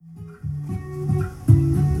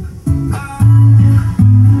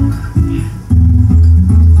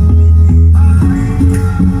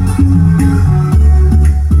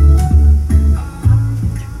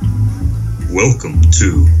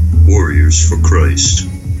to Warriors for Christ,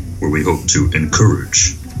 where we hope to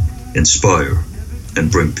encourage, inspire, and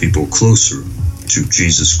bring people closer to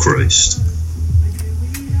Jesus Christ.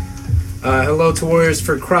 Hello to Warriors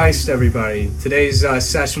for Christ, everybody. Today's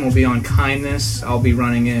session will be on kindness. I'll be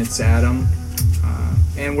running it. It's Adam.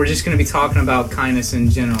 And we're just going to be talking about kindness in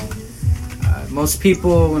general. Most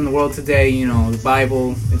people in the world today, the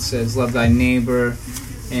Bible, it says, love thy neighbor,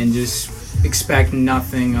 and just expect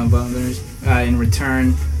nothing of others in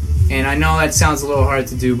return. And I know that sounds a little hard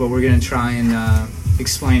to do, but we're going to try and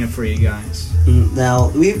explain it for you guys. Now,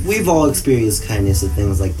 we've all experienced kindness and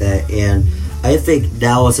things like that, and I think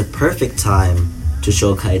now is a perfect time to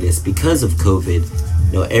show kindness because of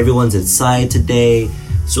COVID. Everyone's inside today.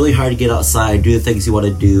 It's really hard to get outside, do the things you want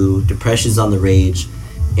to do. Depression's on the rage.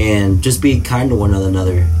 And just being kind to one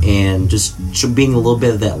another and just being a little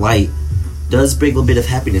bit of that light does bring a little bit of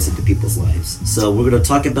happiness into people's lives. So we're going to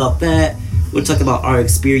talk about that. We'll talk about our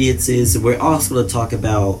experiences. We're also going to talk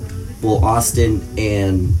about, Austin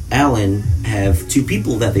and Alan have two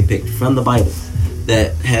people that they picked from the Bible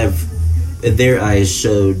that have, in their eyes,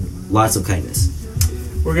 showed lots of kindness.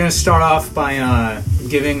 We're going to start off by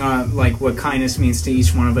giving what kindness means to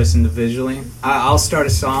each one of us individually. I'll start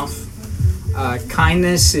us off.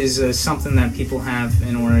 Kindness is something that people have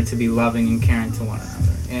in order to be loving and caring to one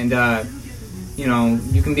another. And,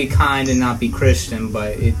 you can be kind and not be Christian,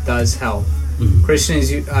 but it does help. Mm-hmm.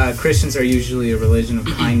 Christians are usually a religion of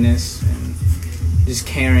kindness and just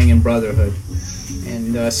caring and brotherhood.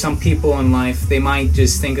 And some people in life, they might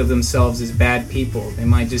just think of themselves as bad people. They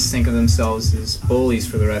might just think of themselves as bullies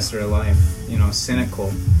for the rest of their life,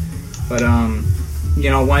 cynical. But,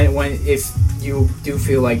 if you do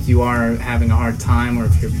feel like you are having a hard time, or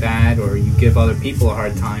if you're bad, or you give other people a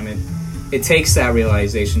hard time, it takes that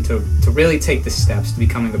realization to really take the steps to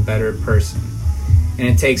becoming a better person. And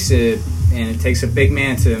it takes a big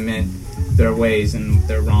man to admit their ways and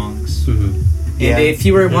their wrongs. Mm-hmm. And if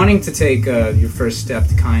you were wanting to take your first step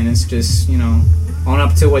to kindness, just own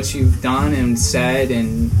up to what you've done and said,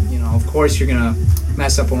 and of course you're gonna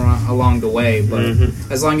mess up along the way, but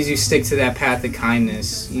as long as you stick to that path of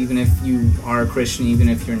kindness, even if you are a Christian, even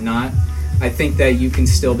if you're not, I think that you can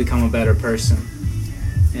still become a better person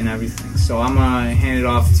and everything. So I'm gonna hand it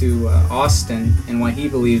off to Austin and what he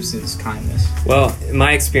believes is kindness. Well,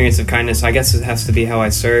 my experience of kindness, I guess it has to be how I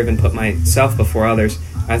serve and put myself before others.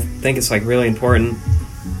 I think it's really important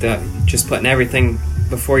that just putting everything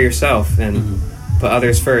before yourself and put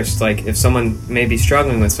others first. Like if someone may be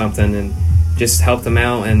struggling with something, and just help them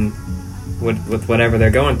out and with whatever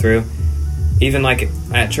they're going through. Even like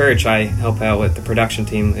at church, I help out with the production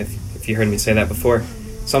team, if you heard me say that before.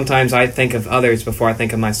 Sometimes I think of others before I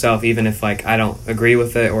think of myself, even if I don't agree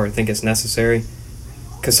with it or think it's necessary.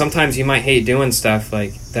 Because sometimes you might hate doing stuff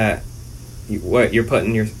like that, what you're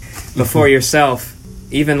putting before yourself.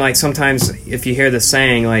 Even sometimes if you hear the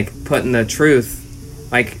saying, putting the truth,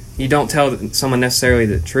 you don't tell someone necessarily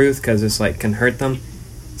the truth because it's can hurt them.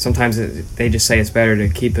 Sometimes they just say it's better to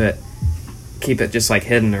keep it just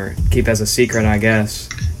hidden, or keep as a secret, I guess.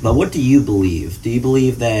 But what do you believe? Do you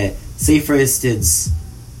believe that, say for instance,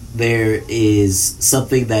 there is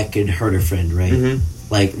something that could hurt a friend, right?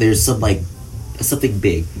 Mm-hmm. There's something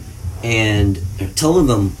big, and telling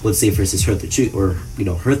them would, say for instance, hurt the truth, or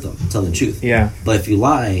hurt them, tell the truth. Yeah. But if you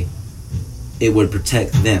lie, it would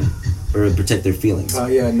protect them, or protect their feelings. Oh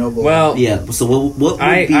yeah, noble. Well, yeah. So what would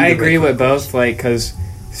be I agree with both, because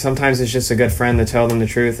sometimes it's just a good friend to tell them the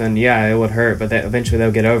truth, and it would hurt, but eventually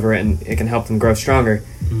they'll get over it, and it can help them grow stronger.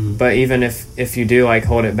 Mm-hmm. But even if you do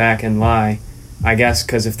hold it back and lie, I guess,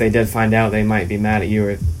 because if they did find out, they might be mad at you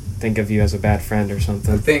or think of you as a bad friend or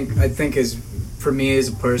something. I think for me as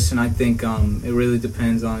a person, I think it really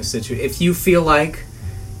depends on the situation. If you feel like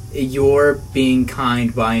you're being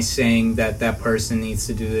kind by saying that person needs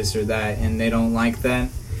to do this or that, and they don't like that,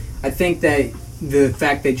 I think that the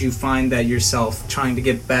fact that you find that yourself trying to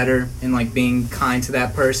get better and being kind to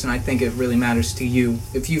that person, I think it really matters to you.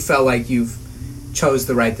 If you felt like you've chose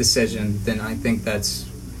the right decision, then I think that's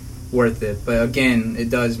worth it. But again, it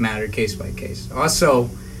does matter case by case. Also,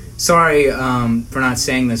 sorry for not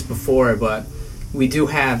saying this before, but we do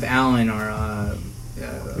have Alan, our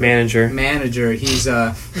manager. He's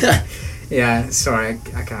yeah, sorry,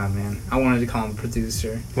 I wanted to call him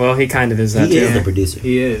producer. Well, he kind of is that too. He is the producer.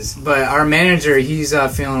 He is. But our manager, he's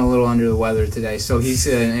feeling a little under the weather today, so he's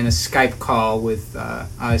in a Skype call with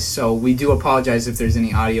us. So we do apologize if there's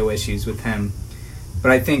any audio issues with him.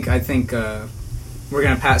 But I think we're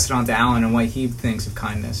going to pass it on to Alan and what he thinks of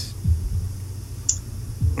kindness.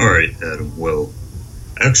 All right, Adam. Well,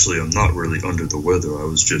 actually, I'm not really under the weather. I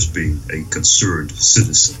was just being a concerned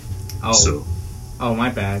citizen. Oh. So Oh, my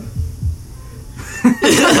bad.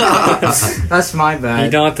 That's my bad.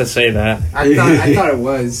 You don't have to say that. I thought it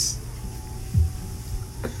was.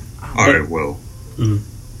 Alright, well. Mm.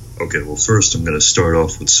 Okay, well, first I'm going to start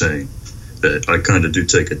off with saying that I kind of do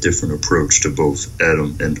take a different approach to both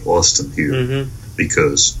Adam and Austin here. Mm-hmm.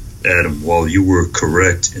 Because, Adam, while you were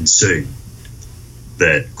correct in saying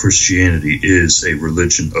that Christianity is a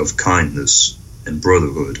religion of kindness and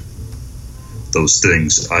brotherhood, those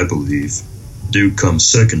things, I believe, do come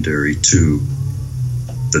secondary to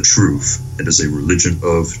the truth. It is a religion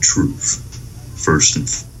of truth, first and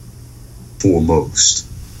foremost.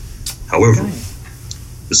 However,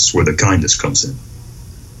 this is where the kindness comes in.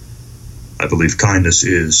 I believe kindness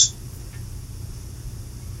is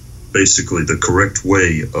basically the correct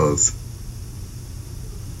way of,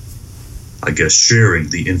 I guess, sharing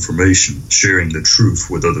the information, sharing the truth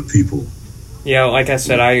with other people. Yeah, like I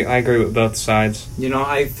said, I agree with both sides. You know,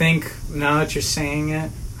 I think now that you're saying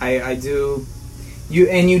it, I do.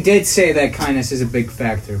 You did say that kindness is a big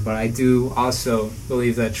factor, but I do also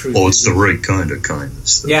believe that truth. Well, it's the right kind of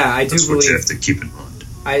kindness. Yeah, I do That's believe. what you have to keep in mind.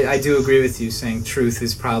 I do agree with you saying truth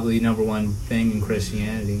is probably number one thing in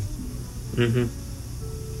Christianity. Mm-hmm.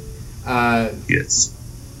 Yes.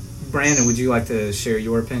 Brandon, would you like to share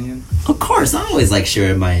your opinion? Of course, I always like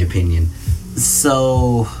sharing my opinion.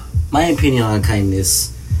 So, my opinion on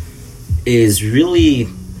kindness is really,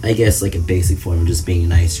 I guess, like a basic form of just being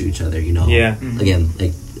nice to each other, you know? Yeah. Mm-hmm. Again,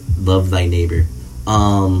 like, love thy neighbor.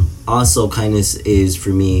 Also, kindness is,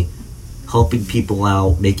 for me, helping people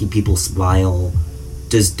out, making people smile,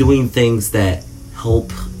 just doing things that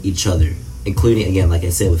help each other, including, again, like I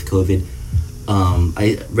said, with COVID.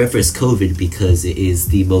 I reference COVID because it is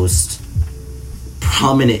the most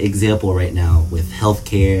prominent example right now with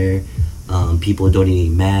healthcare, people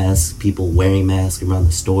donating masks, people wearing masks around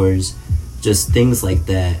the stores, just things like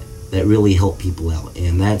that that really help people out.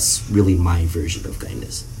 And that's really my version of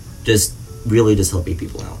kindness. Just really just helping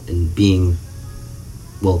people out and being,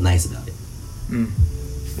 well, nice about it.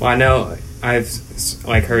 Well, I know I've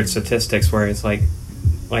like heard statistics where it's like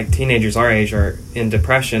teenagers our age are in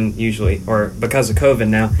depression usually, or because of COVID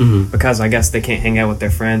now, because I guess they can't hang out with their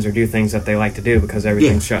friends or do things that they like to do because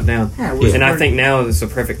everything's shut down. Yeah, and I think now is the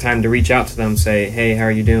perfect time to reach out to them, say, hey, how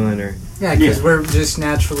are you doing? Or because we're just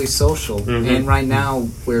naturally social, and right now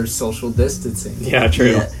we're social distancing. Yeah,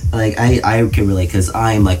 true. Yeah, like I can relate because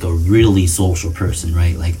I'm like a really social person,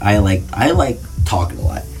 right? Like I like talking a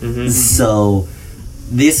lot. So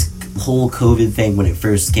this whole COVID thing, when it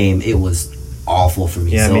first came, it was awful for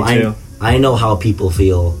me. Yeah, So me too. I know how people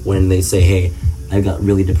feel when they say, hey, I got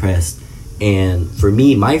really depressed. And for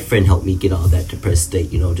me, my friend helped me get out of that depressed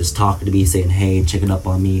state, you know, just talking to me, saying, hey, checking up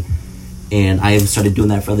on me. And I started doing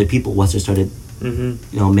that for other people once I started, you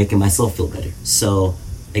know, making myself feel better. So,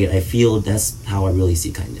 again, I feel that's how I really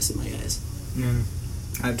see kindness in my eyes.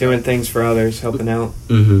 Doing things for others, helping out.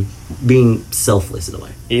 Being selfless in a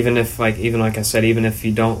way. Even like I said, even if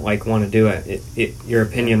you don't like want to do it, your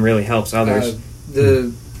opinion really helps others.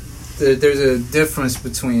 There's a difference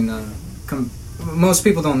between most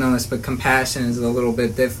people don't know this, but compassion is a little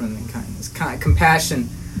bit different than kindness. Compassion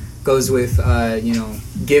goes with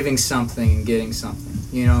giving something and getting something.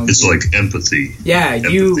 You know, it's like empathy. Yeah,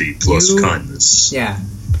 empathy plus kindness. Yeah,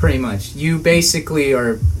 pretty much. You basically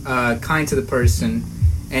are kind to the person,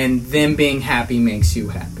 and them being happy makes you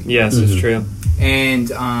happy. Yes, it's true.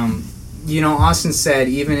 And Austin said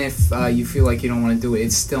even if you feel like you don't want to do it,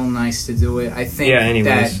 it's still nice to do it. I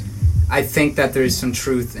think that there's some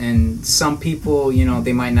truth in some people. You know,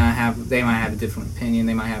 they might have a different opinion.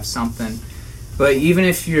 They might have something. But even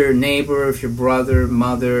if your neighbor, if your brother,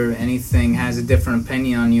 mother, anything has a different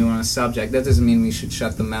opinion on you on a subject, that doesn't mean we should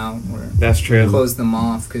shut them out or that's true. Close them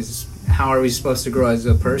off. Because how are we supposed to grow as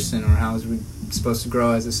a person, or how is we supposed to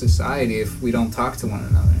grow as a society if we don't talk to one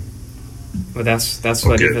another? Well, that's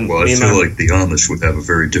what okay, even. Well, I feel like the Amish would have a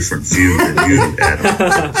very different view than you,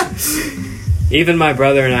 Adam. Even my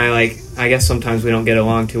brother and I guess sometimes we don't get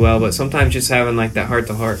along too well, but sometimes just having like that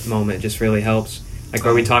heart-to-heart moment just really helps. Like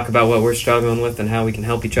where we talk about what we're struggling with and how we can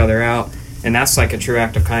help each other out. And that's like a true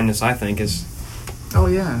act of kindness, I think, is... Oh,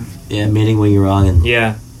 yeah. Yeah, admitting when you're wrong and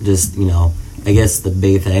just, I guess the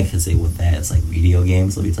big thing I can say with that is like video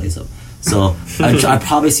games. Let me tell you something. So, I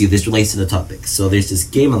promise you, this relates to the topic. So there's this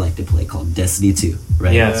game I like to play called Destiny 2,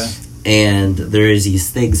 right? Yes. And there's these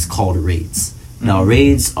things called raids. Now,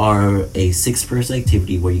 raids are a 6-person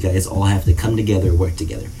activity where you guys all have to come together, work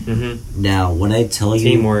together. Now, when I tell you...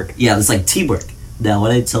 Teamwork. Yeah, it's like teamwork. Now,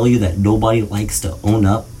 when I tell you that nobody likes to own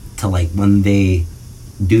up to, like, when they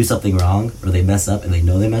do something wrong or they mess up and they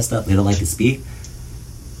know they messed up, they don't like to speak,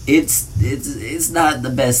 it's not the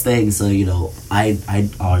best thing. So I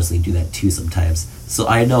honestly do that too sometimes. So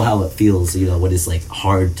I know how it feels. When it's like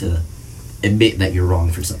hard to admit that you're wrong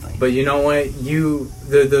for something. But you know what?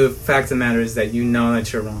 The fact of the matter is that you know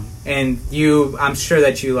that you're wrong, and I'm sure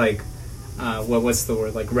that you like, what's the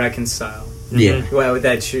word, like reconcile. Yeah. Well,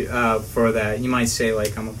 that you for that you might say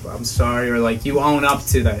like I'm sorry, or like you own up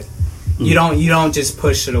to that. You don't just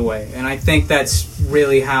push it away, and I think that's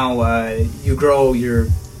really how you grow your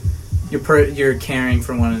caring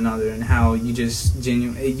for one another, and how you just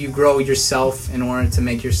you grow yourself in order to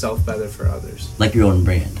make yourself better for others. Like your own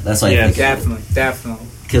brand. That's why I think. Definitely.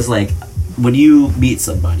 Because like when you meet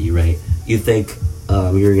somebody, right? You think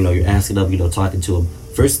you're asking them, talking to them.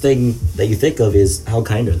 First thing that you think of is how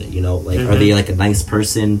kind are they? Are they like a nice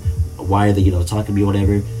person? Why are they talking to me,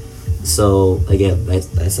 whatever? So again,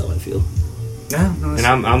 that's how I feel. Yeah, no, and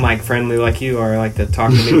I'm like friendly like you are. I like to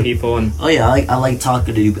talk to new people and. Oh yeah, I like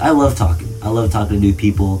talking to. I love talking. I love talking to new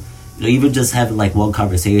people. Even just having like one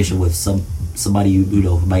conversation with somebody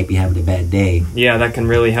who might be having a bad day. Yeah, that can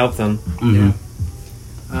really help them.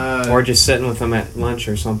 Mm-hmm. Yeah. Or just sitting with them at lunch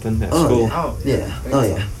or something at school. Yeah. Oh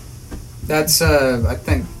yeah. That's I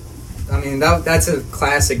think. I mean that's a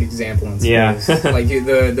classic example. In schools. Like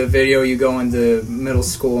the video you go into middle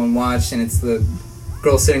school and watch, and it's the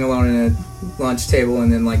girl sitting alone in a lunch table,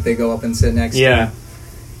 and then like they go up and sit next to her.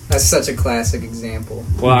 That's such a classic example.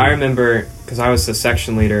 Well, I remember because I was the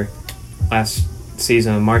section leader last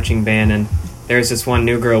season of marching band, and there was this one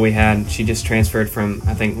new girl we had. She just transferred from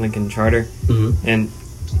I think Lincoln Charter, and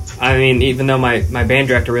I mean, even though my band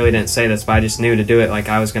director really didn't say this, but I just knew to do it. Like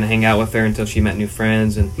I was going to hang out with her until she met new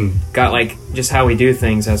friends, and got like just how we do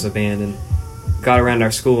things as a band, and got around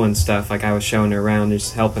our school and stuff. Like I was showing her around,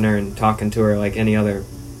 just helping her and talking to her like any other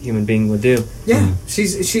human being would do. Yeah,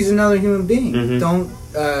 she's another human being.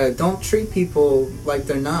 Don't treat people like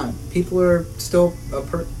they're not. People are still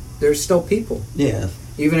they're still people. Yeah.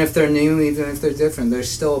 Even if they're new, even if they're different, they're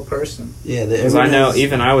still a person. Yeah. Because I know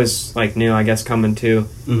even I was like new, I guess, coming to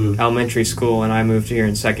elementary school, and I moved here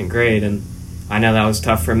in 2nd grade, and I know that was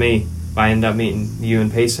tough for me. But I ended up meeting you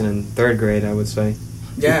and Payson in 3rd grade, I would say.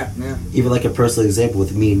 Yeah. Even like a personal example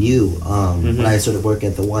with me and you, when I started working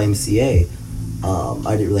at the YMCA,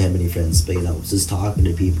 I didn't really have many friends, but just talking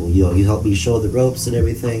to people. You helped me show the ropes and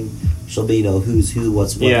everything. Show me who's who,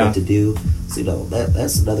 what's what to do. So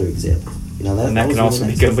that's another example. And that can also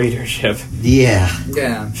be good leadership. Yeah.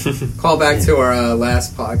 Call back to our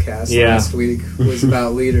last podcast last week. Was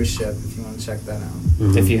about leadership. If you want to check that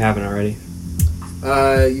out, if you haven't already.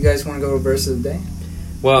 You guys want to go to verse of the day?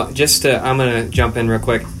 Well, I'm gonna jump in real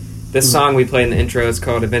quick. This song we played in the intro is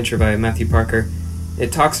called "Adventure" by Matthew Parker.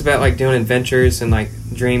 It talks about like doing adventures and like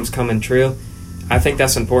dreams coming true. I think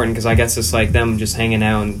that's important because I guess it's like them just hanging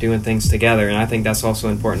out and doing things together, and I think that's also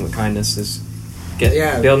important with kindness is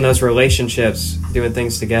building those relationships, doing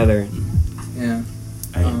things together. Yeah.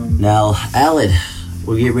 All right. Now, Alan,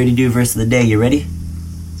 we'll get ready to do verse of the day. You ready?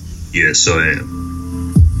 Yes, I am.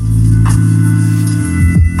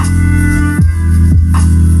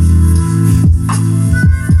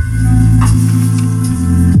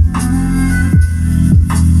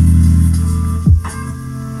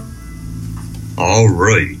 All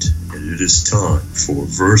right, and it is time for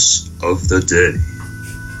verse of the day.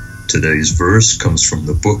 Today's verse comes from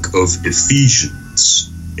the book of Ephesians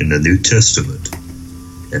in the New Testament,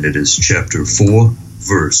 and it is chapter 4,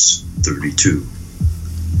 verse 32.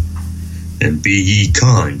 And be ye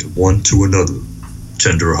kind one to another,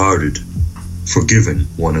 tender-hearted, forgiving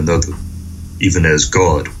one another, even as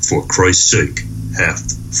God, for Christ's sake,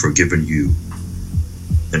 hath forgiven you.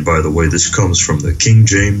 And by the way, this comes from the King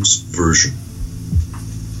James Version.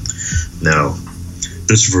 Now,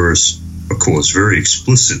 this verse, of course, very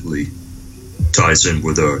explicitly ties in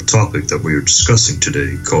with our topic that we are discussing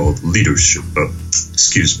today called leadership.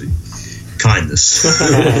 Kindness.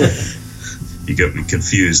 You got me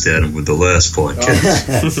confused, Adam, with the last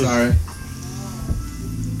podcast. Sorry.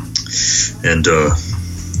 And,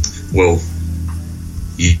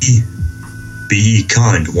 be ye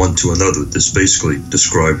kind one to another. This basically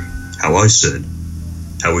described how I said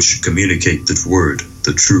how we should communicate the word,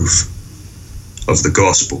 the truth of the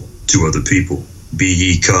gospel to other people. Be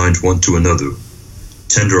ye kind one to another,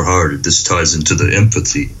 tender-hearted. This ties into the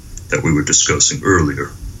empathy that we were discussing earlier.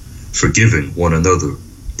 Forgiving one another.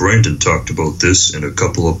 Brandon talked about this in a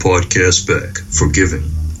couple of podcasts back. Forgiving.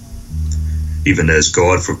 Even as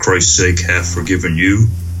God, for Christ's sake, hath forgiven you.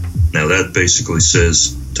 Now that basically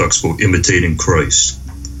talks about imitating Christ.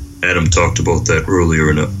 Adam talked about that earlier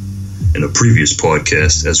in a previous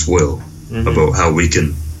podcast as well, about how we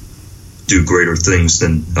can do greater things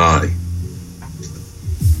than I.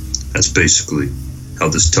 That's basically how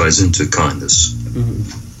this ties into kindness.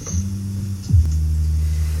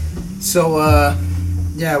 So,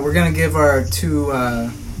 yeah, we're going to give our two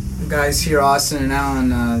guys here, Austin and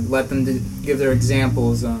Alan, let them give their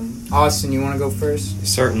examples. Austin, you want to go first?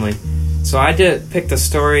 Certainly. So I did pick the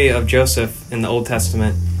story of Joseph in the Old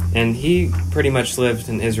Testament, and he pretty much lived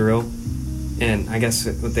in Israel, and I guess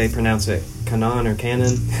what they pronounce it, Canaan or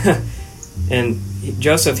Canaan. And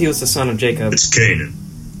Joseph, he was the son of Jacob. It's Canaan.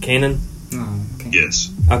 Canaan? Oh, okay.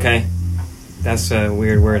 Yes. Okay. That's a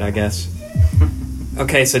weird word, I guess.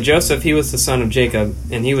 Okay, so Joseph, he was the son of Jacob,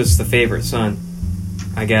 and he was the favorite son,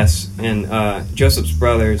 I guess. And Joseph's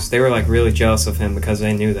brothers, they were like really jealous of him because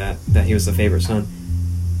they knew that he was the favorite son.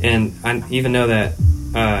 And I even know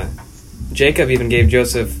that Jacob even gave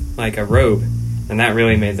Joseph like a robe, and that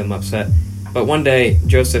really made them upset. But one day,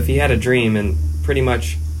 Joseph, he had a dream, and pretty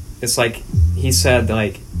much it's like he said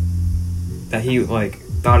like that he like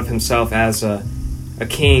thought of himself as a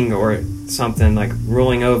king or something, like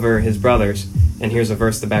ruling over his brothers. And here's a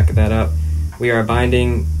verse to back that up. We are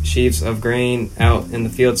binding sheaves of grain out in the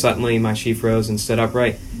field. Suddenly my sheaf rose and stood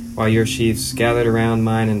upright, while your sheaves gathered around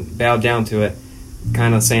mine and bowed down to it.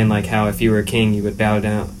 Kind of saying like how if you were a king, you would bow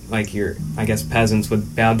down, like your, I guess, peasants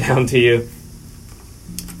would bow down to you.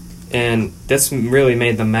 And this really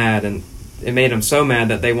made them mad, and it made them so mad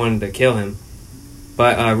that they wanted to kill him.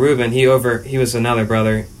 But Reuben, he was another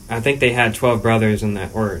brother. I think they had 12 brothers in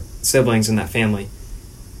that, or siblings in that family.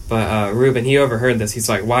 But Reuben, he overheard this. He's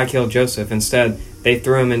like, why kill Joseph? Instead, they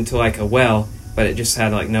threw him into like a well, but it just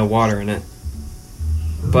had like no water in it.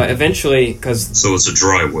 But eventually, So it's a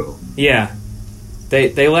dry well. Yeah.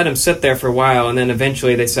 They let him sit there for a while, and then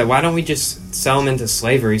eventually they said, why don't we just sell him into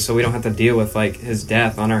slavery so we don't have to deal with like his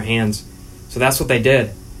death on our hands? So that's what they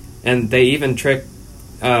did. And they even tricked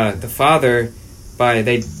the father by,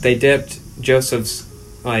 they dipped Joseph's,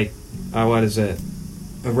 like, a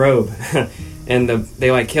robe. And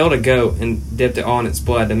they like killed a goat and dipped it all in its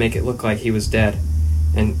blood to make it look like he was dead.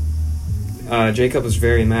 And Jacob was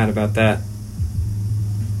very mad about that.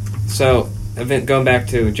 So, going back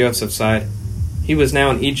to Joseph's side, he was now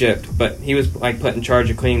in Egypt, but he was like put in charge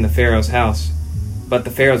of cleaning the Pharaoh's house. But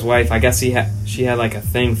the Pharaoh's wife, I guess she had like a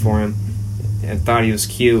thing for him and thought he was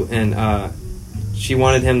cute, and she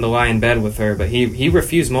wanted him to lie in bed with her, but he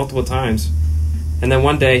refused multiple times. And then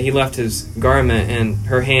one day he left his garment in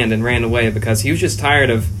her hand and ran away because he was just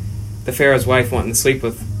tired of the Pharaoh's wife wanting to sleep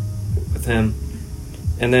with him.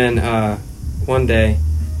 And then one day,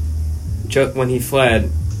 when he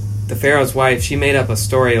fled, the Pharaoh's wife, she made up a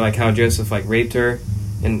story like how Joseph like raped her,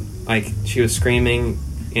 and like she was screaming,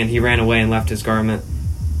 and he ran away and left his garment.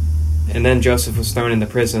 And then Joseph was thrown into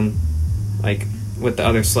prison, like with the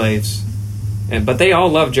other slaves. But they all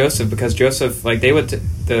loved Joseph because Joseph, like they would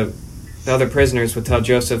the other prisoners would tell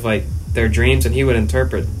Joseph like their dreams, and he would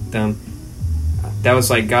interpret them. That was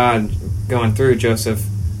like God going through Joseph,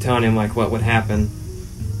 telling him like what would happen.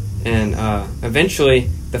 And eventually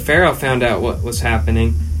the Pharaoh found out what was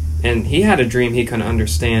happening, and he had a dream he couldn't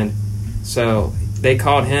understand. So they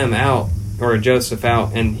called him out, or Joseph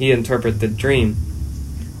out, and he interpreted the dream.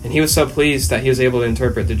 And he was so pleased that he was able to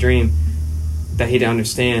interpret the dream that he didn't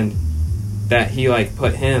understand, that he like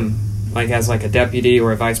put him like as like a deputy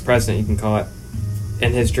or a vice president, you can call it,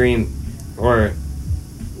 in his dream. Or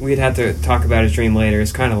we'd have to talk about his dream later.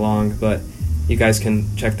 It's kind of long, but you guys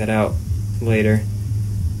can check that out later.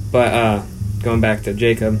 But going back to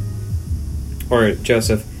Jacob, or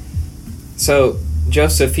Joseph. So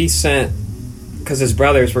Joseph, he sent, because his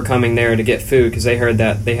brothers were coming there to get food, because they heard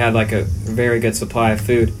that they had like a very good supply of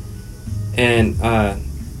food. And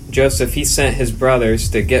Joseph, he sent his brothers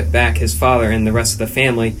to get back his father and the rest of the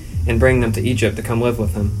family and bring them to Egypt to come live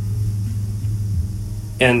with him.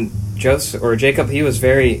 And Jacob, he was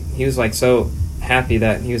like so happy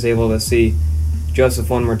that he was able to see Joseph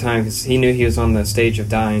one more time, because he knew he was on the stage of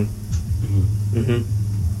dying.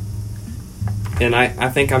 And I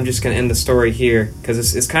think I'm just going to end the story here,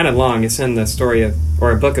 because it's kind of long. It's in the story of,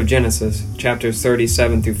 or a book of Genesis, chapters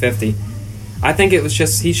 37 through 50. I think it was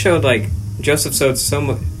just, Joseph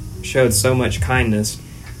showed so much kindness,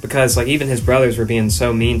 because like even his brothers were being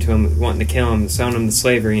so mean to him, wanting to kill him, selling him to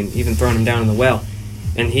slavery, and even throwing him down in the well.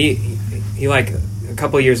 And he like a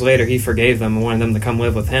couple of years later, he forgave them and wanted them to come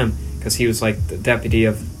live with him, because he was like the deputy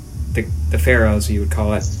of the Pharaoh, as you would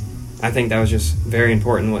call it. I think that was just very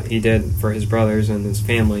important what he did for his brothers and his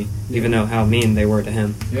family, even though how mean they were to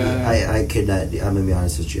him. Yeah, I could not. I'm gonna be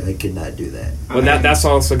honest with you. I could not do that. Well, that's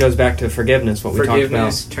also goes back to forgiveness. What we talked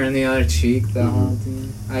about. Turn the other cheek. The whole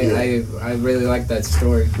thing. I really like that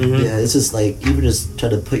story. Mm-hmm. Yeah, it's just like even just try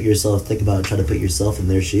to put yourself. Think about trying to put yourself in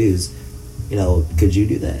their shoes. You know, could you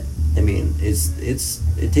do that? I mean,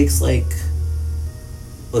 it takes like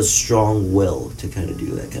a strong will to kind of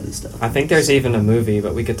do that kind of stuff. I think there's even a movie,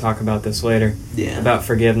 but we could talk about this later. Yeah. About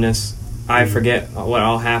forgiveness. I forget what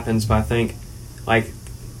all happens, but I think like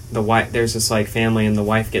the wife, there's this like family and the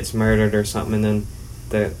wife gets murdered or something, and then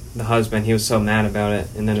the husband, he was so mad about it,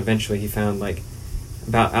 and then eventually he found like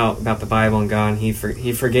about the Bible and God, and he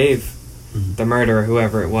forgave the murderer,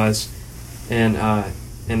 whoever it was, and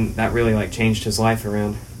that really like changed his life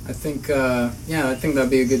around. I think I think that'd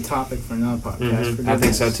be a good topic for another podcast. Mm-hmm. I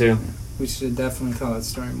think so too. Yeah. We should definitely tell that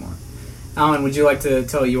story more. Alan, would you like to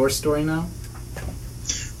tell your story now?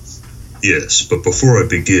 Yes, but before I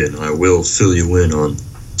begin, I will fill you in on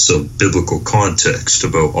some biblical context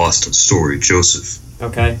about Austin's story, Joseph.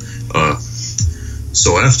 Okay.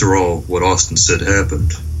 So after all what Austin said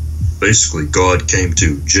happened, basically God came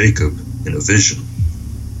to Jacob in a vision,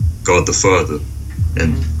 God the Father,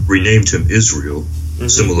 and renamed him Israel,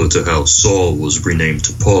 similar to how Saul was renamed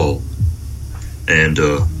to Paul. And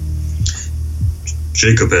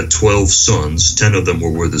Jacob had 12 sons. 10 of them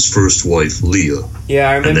were with his first wife, Leah. Yeah,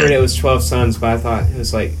 I remembered it was 12 sons, but I thought it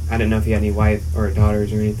was like, I didn't know if he had any wife or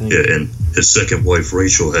daughters or anything. Yeah, and his second wife,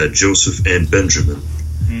 Rachel, had Joseph and Benjamin.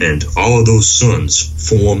 And all of those sons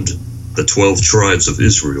formed the 12 tribes of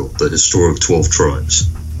Israel, the historic 12 tribes.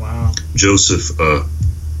 Wow. Joseph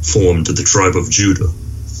formed the tribe of Judah.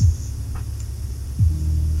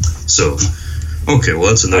 So, okay, well,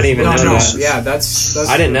 that's enough. I didn't even know that. Yeah, that's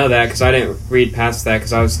I didn't know that because I didn't read past that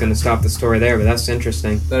because I was going to stop the story there, but that's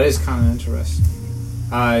interesting. That is kind of interesting.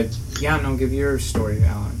 Give your story,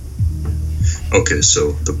 Alan. Okay,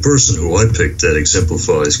 so the person who I picked that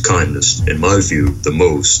exemplifies kindness, in my view, the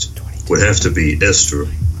most, would have to be Esther.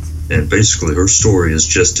 And basically her story is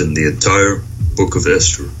just in the entire book of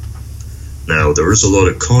Esther. Now, there is a lot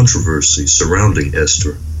of controversy surrounding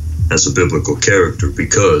Esther as a biblical character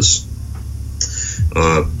because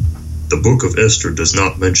the book of Esther does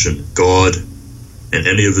not mention God in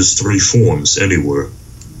any of his three forms anywhere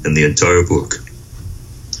in the entire book.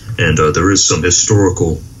 And there is some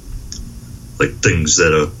historical things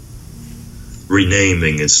that are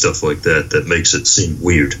renaming and stuff like that makes it seem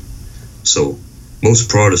weird. So most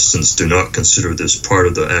Protestants do not consider this part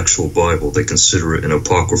of the actual Bible. They consider it an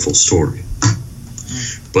apocryphal story.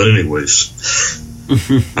 But anyways,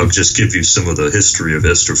 I'll just give you some of the history of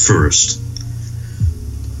Esther first.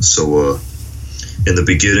 So in the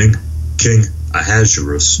beginning, King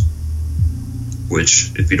Ahasuerus,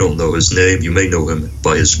 which if you don't know his name, you may know him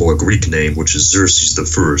by his more Greek name, which is Xerxes the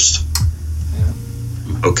First.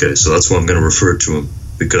 Okay, so that's why I'm going to refer to him,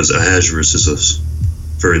 because Ahasuerus is a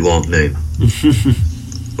very long name.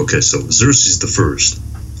 Okay, so Xerxes the First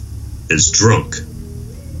is drunk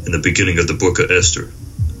in the beginning of the book of Esther.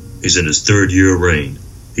 He's in his 3rd year of reign.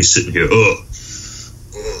 He's sitting here,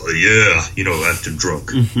 acting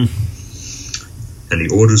drunk. And he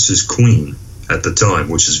orders his queen at the time,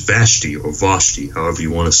 which is Vashti or Vashti, however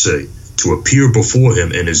you want to say, to appear before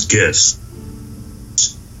him and his guests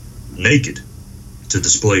naked,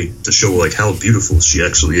 to show how beautiful she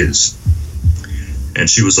actually is. And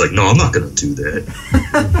she was like, no, I'm not going to do that.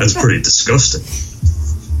 That's pretty disgusting.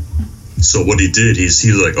 So what he did, he's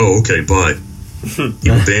like, oh, okay, bye. He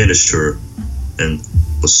banished her and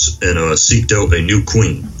seeked out a new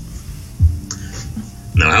queen.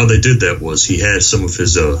 Now, how they did that was he had some of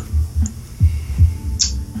his,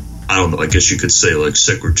 I guess you could say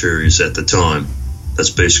secretaries at the time.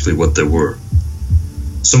 That's basically what they were.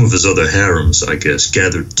 Some of his other harems, I guess,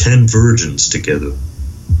 gathered 10 virgins together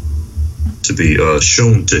to be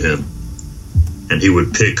shown to him, and he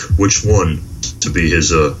would pick which one to be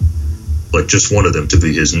his, just one of them to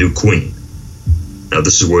be his new queen. Now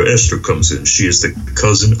this is where Esther comes in. She is the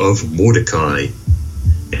cousin of Mordecai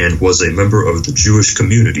and was a member of the Jewish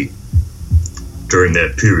community during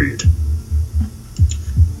that period.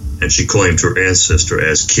 And she claimed her ancestor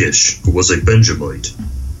as Kish, who was a Benjamite,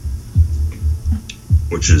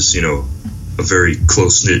 which is, a very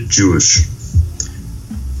close-knit Jewish.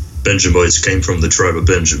 Benjamites came from the tribe of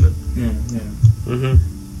Benjamin. Yeah.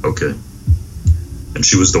 Okay. And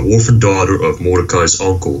she was the orphan daughter of Mordecai's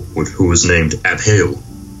uncle, who was named Abihail.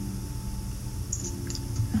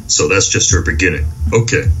 So that's just her beginning.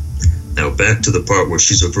 Okay. Now back to the part where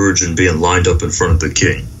she's a virgin being lined up in front of the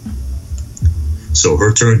king. So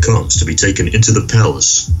her turn comes to be taken into the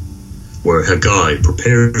palace, where Haggai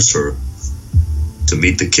prepares her to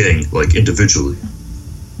meet the king, individually.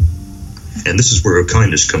 And this is where her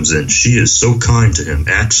kindness comes in. She is so kind to him,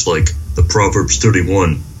 acts like the Proverbs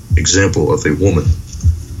 31 example of a woman.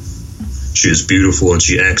 She is beautiful and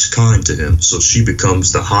she acts kind to him, so she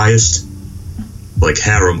becomes the highest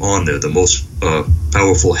harem on there, the most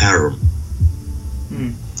powerful harem.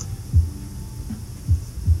 Hmm.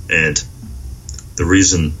 And the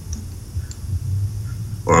reason,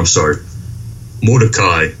 or I'm sorry,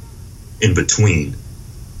 Mordecai, in between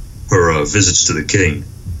her visits to the king,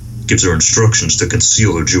 gives her instructions to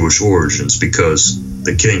conceal her Jewish origins because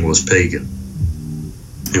the king was pagan.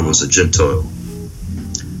 He was a Gentile.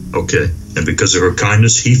 Okay, and because of her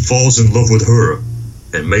kindness, he falls in love with her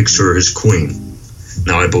and makes her his queen.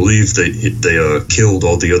 Now, I believe they killed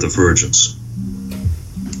all the other virgins.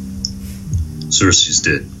 Cersei's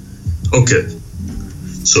dead. Okay,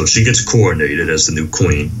 so she gets coronated as the new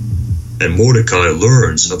queen, and Mordecai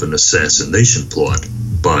learns of an assassination plot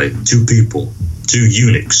by two people, two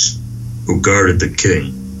eunuchs, who guarded the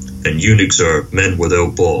king. And eunuchs are men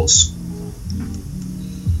without balls.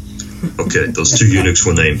 Okay, those two eunuchs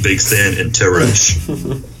were named Bigthan and Teresh.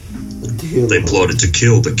 They plotted to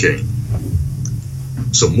kill the king.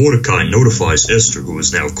 So Mordecai notifies Esther, who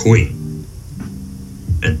is now queen,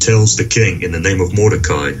 and tells the king in the name of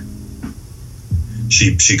Mordecai.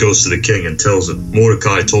 She goes to the king and tells him,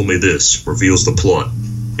 Mordecai told me this, reveals the plot,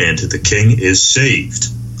 and the king is saved.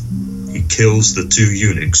 He kills the two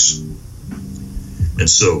eunuchs. And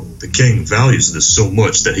so the king values this so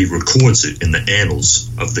much that he records it in the annals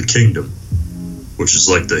of the kingdom, which is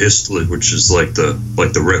like the history, which is like the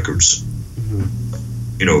records,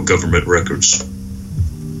 you know, government records.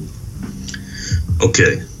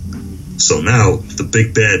 Okay, so now the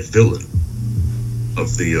big bad villain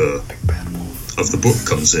of the book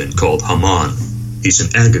comes in, called Haman. He's an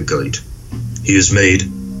Agagite. He is made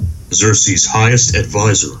Xerxes' highest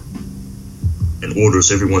advisor and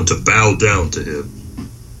orders everyone to bow down to him.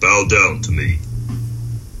 Bow down to me.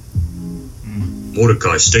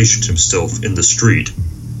 Mordecai stations himself in the street,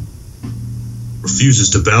 refuses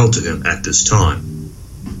to bow to him at this time.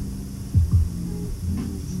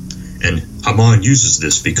 And Haman uses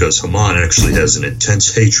this because Haman actually has an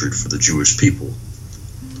intense hatred for the Jewish people.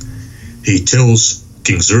 He tells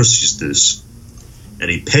King Xerxes this, and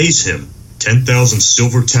he pays him 10,000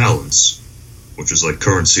 silver talents, which is like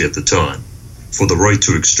currency at the time, for the right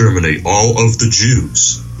to exterminate all of the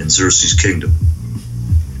Jews in Xerxes' kingdom.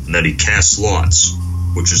 And then he casts lots,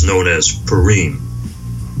 which is known as Purim,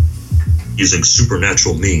 using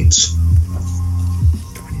supernatural means.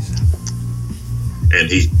 And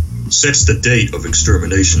he sets the date of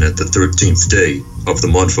extermination at the 13th day of the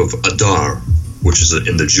month of Adar, which is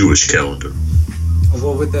in the Jewish calendar.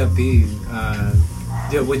 What would that be?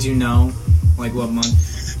 Would you know, like what month?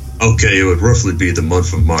 Okay, it would roughly be the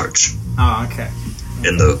month of March. Oh, okay.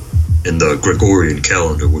 In the Gregorian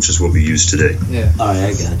calendar, which is what we use today. Yeah. All right,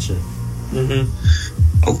 I gotcha.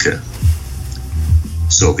 Okay.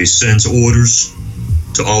 So he sends orders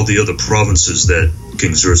to all the other provinces that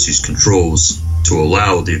King Xerxes controls to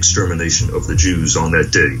allow the extermination of the Jews on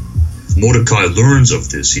that day. Mordecai learns of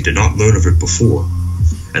this. He did not learn of it before.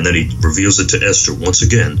 And then he reveals it to Esther once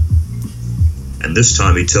again. And this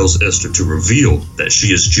time he tells Esther to reveal that she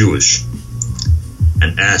is Jewish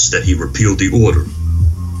and asks that he repeal the order.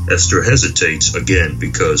 Esther hesitates again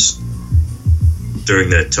because during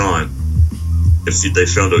that time, if they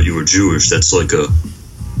found out you were Jewish, that's like a,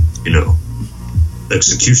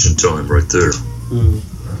 execution time right there.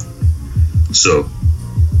 So,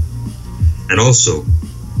 and also,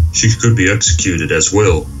 she could be executed as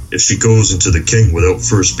well if she goes into the king without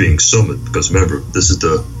first being summoned, because remember, this is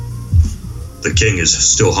the king is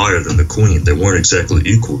still higher than the queen. They weren't exactly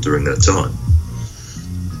equal during that time.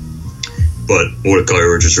 But Mordecai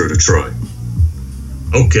urges her to try.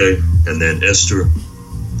 Okay, and then Esther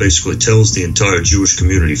basically tells the entire Jewish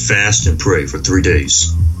community fast and pray for 3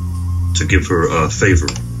 days to give her favor.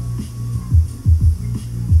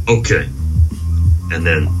 Okay, and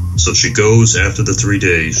then so she goes after the 3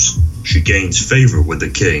 days. She gains favor with the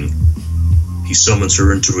king. He summons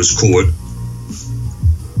her into his court,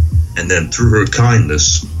 and then through her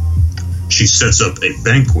kindness, she sets up a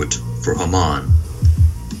banquet for Haman,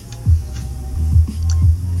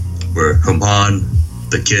 where Haman,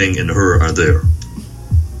 the king, and her are there.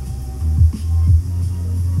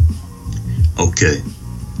 Okay.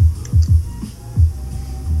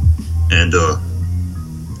 And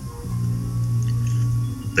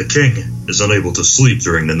the king is unable to sleep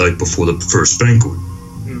during the night before the first banquet.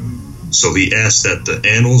 So he asks that the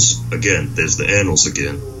annals, again, there's the annals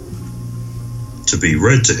again, to be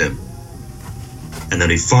read to him. And then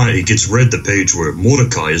he gets read the page where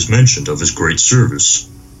Mordecai is mentioned of his great service,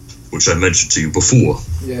 which I mentioned to you before.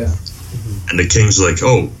 Yeah. And the king's like,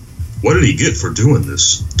 oh, what did he get for doing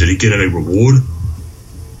this? Did he get any reward?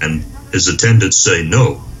 And his attendants say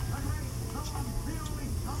no.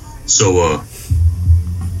 So,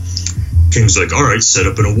 king's like, all right, set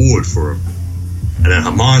up an award for him. And then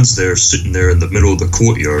Haman's there, sitting there in the middle of the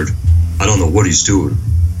courtyard. I don't know what he's doing.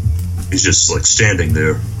 He's just like standing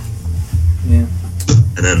there. Yeah.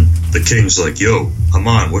 And then the king's like, yo,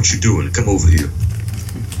 Haman, what you doing? Come over here.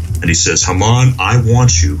 And he says, Haman, I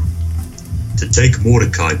want you to take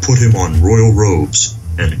Mordecai, put him on royal robes,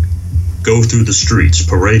 and go through the streets,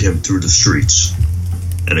 parade him through the streets.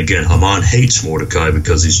 And again, Haman hates Mordecai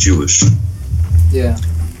because he's Jewish. Yeah.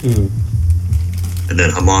 And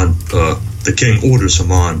then Haman, the king orders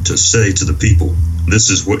Haman to say to the people, this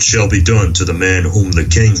is what shall be done to the man whom the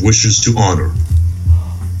king wishes to honor.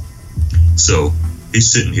 So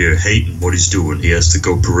he's sitting here hating what he's doing. He has to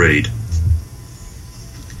go parade.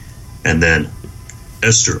 And then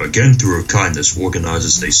Esther, again through her kindness,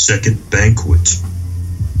 organizes a second banquet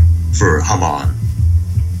for Haman.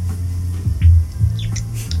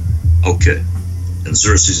 Okay. And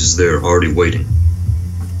Xerxes is there already waiting.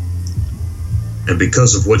 And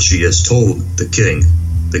because of what she has told the king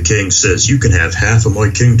says, you can have half of my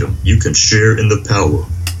kingdom. You can share in the power.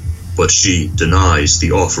 But she denies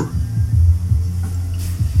the offer.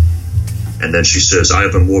 And then she says, I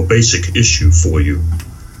have a more basic issue for you.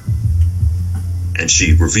 And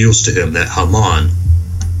she reveals to him that Haman,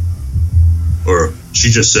 or she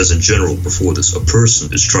just says in general before this, a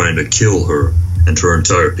person is trying to kill her and her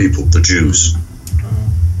entire people, the Jews.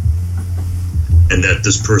 And that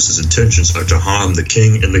this person's intentions are to harm the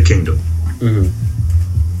king and the kingdom.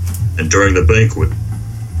 And during the banquet,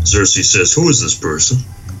 Xerxes says, who is this person?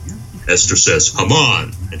 Esther says,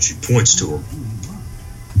 Haman, and she points to him.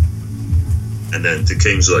 And then the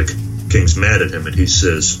king's mad at him, and he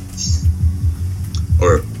says,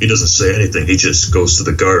 or he doesn't say anything, he just goes to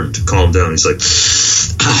the garden to calm down. He's like,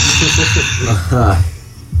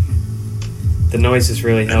 The noises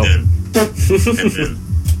really help. and then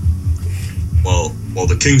while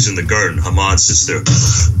the king's in the garden, Haman sits there,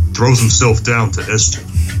 throws himself down to Esther.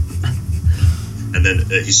 And then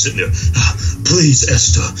he's sitting there, please,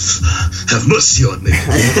 Esther, have mercy on me.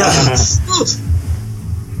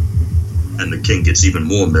 And the king gets even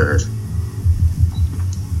more mad.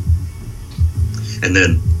 And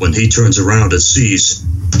then when he turns around and sees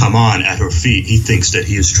Haman at her feet, he thinks that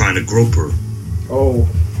he is trying to grope her. Oh.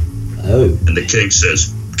 And the king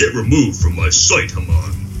says, get removed from my sight,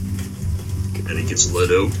 Haman. And he gets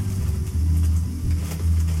let out.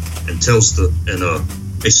 And tells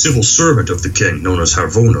a civil servant of the king, known as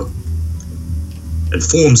Harvona,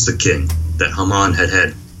 informs the king that Haman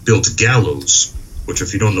had built gallows, which,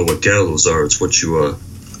 if you don't know what gallows are, it's what you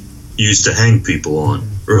used to hang people on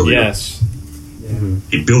earlier. Yes.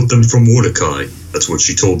 He built them for Mordecai. That's what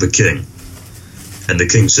she told the king. And the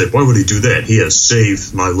king said, why would he do that? He has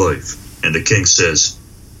saved my life. And the king says,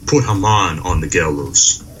 put Haman on the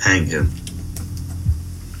gallows. Hang him.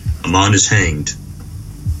 Haman is hanged.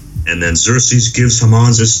 And then Xerxes gives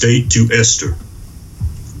Haman's estate to Esther.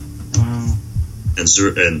 Wow. And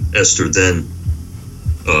Esther then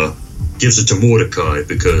gives it to Mordecai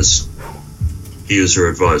because he is her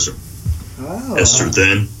advisor. Oh. Esther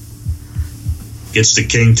then gets the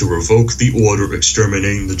king to revoke the order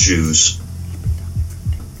exterminating the Jews.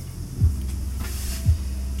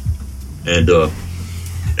 And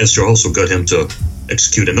Esther also got him to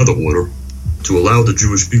execute another order to allow the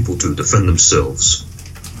Jewish people to defend themselves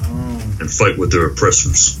and fight with their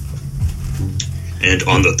oppressors. And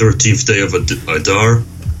on the 13th day of Adar,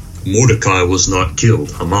 Mordecai was not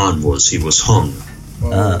killed. Haman was. He was hung.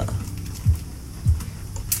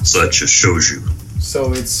 So that just shows you.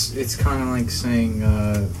 So it's kind of like saying,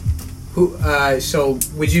 so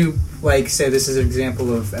would you like say this is an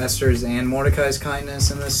example of Esther's and Mordecai's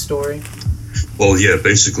kindness in this story? Well, yeah,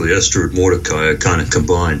 basically Esther and Mordecai are kind of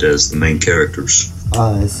combined as the main characters.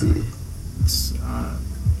 I see.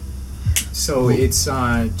 So it's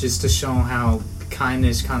just to show how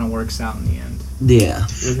kindness kind of works out in the end. Yeah.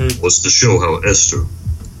 Was to show how Esther,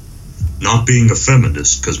 not being a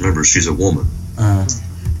feminist, because remember, she's a woman.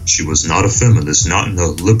 She was not a feminist, not in a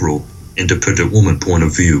liberal, independent woman point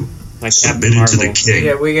of view. Like submitted to the king,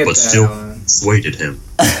 Yeah, we get but that,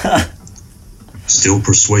 still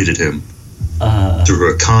persuaded him. Through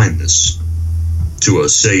her kindness to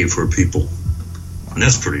save her people. And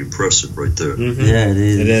that's pretty impressive right there. Yeah, it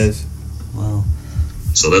is. It is. Wow.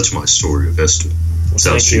 So that's my story of Esther. That's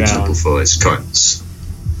how thank she you, Alan. exemplifies kindness.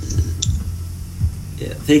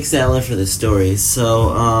 Yeah, thanks, Alan, for the story.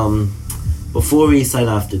 So, before we sign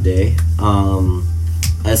off today, I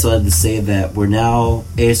just wanted to say that we're now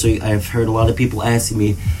answering. I've heard a lot of people asking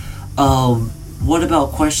me, what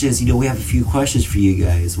about questions? We have a few questions for you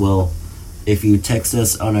guys. Well, if you text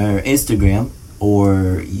us on our Instagram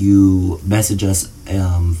or you message us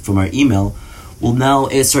from our email. We'll now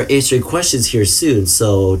start answering questions here soon.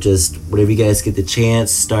 So just whenever you guys get the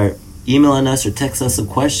chance, start emailing us or text us some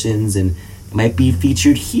questions, and it might be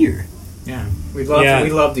featured here. Yeah, we'd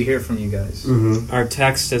love to hear from you guys. Mm-hmm. Our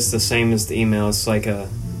text is the same as the email. It's like the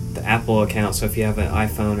Apple account. So if you have an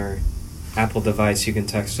iPhone or Apple device, you can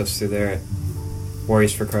text us through there at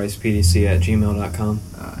warriorsforchristpdc@gmail.com.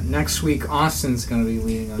 Next week, Austin's going to be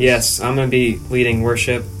leading us. Yes, I'm going to be leading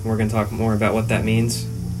worship. We're going to talk more about what that means.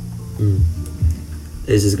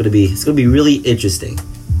 It's going to be really interesting.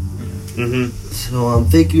 Mm-hmm. So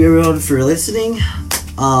thank you everyone for listening.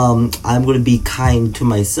 I'm going to be kind to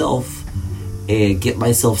myself and get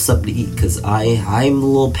myself something to eat because I'm a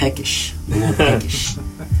little peckish.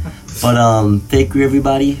 But thank you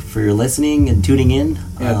everybody for listening and tuning in.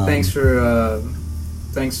 Yeah, thank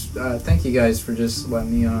you guys for just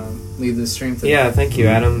letting me lead this stream today. Yeah, thank you,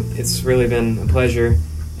 Adam. It's really been a pleasure,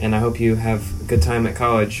 and I hope you have a good time at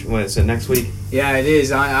college. What is it, next week? Yeah, it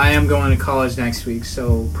is. I am going to college next week,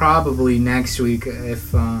 so probably next week,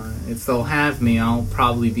 if they'll have me, I'll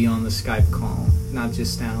probably be on the Skype call, not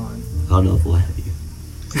just Alan. I don't know if we'll have you.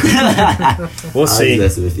 We'll see. I was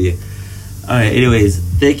messing with you. All right. Anyways,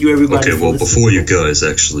 thank you everybody. Okay. Well, before you guys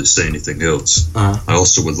actually say anything else, I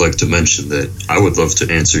also would like to mention that I would love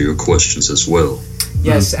to answer your questions as well.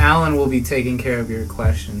 Yes, Alan will be taking care of your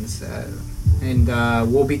questions, and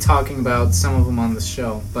we'll be talking about some of them on the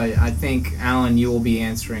show. But I think, Alan, you will be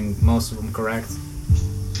answering most of them, correct?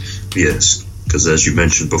 Yes, because as you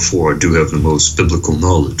mentioned before, I do have the most biblical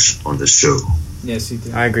knowledge on this show. Yes, you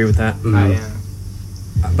do. I agree with that.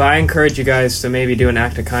 But I encourage you guys to maybe do an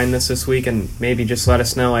act of kindness this week, and maybe just let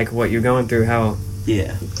us know like what you're going through, how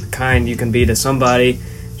kind you can be to somebody,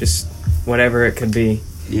 just whatever it could be.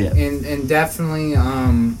 Yeah. And definitely,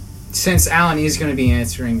 since Alan is going to be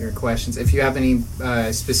answering your questions, if you have any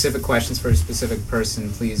specific questions for a specific person,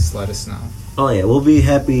 please let us know. Oh yeah, we'll be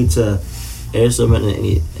happy to answer them at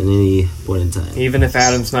any point in time. Even if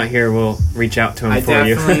Adam's not here, we'll reach out to him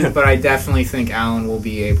you. But I definitely think Alan will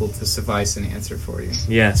be able to suffice an answer for you.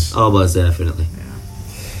 Yes. Oh, most definitely. Yeah.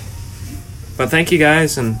 But thank you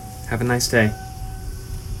guys, and have a nice day.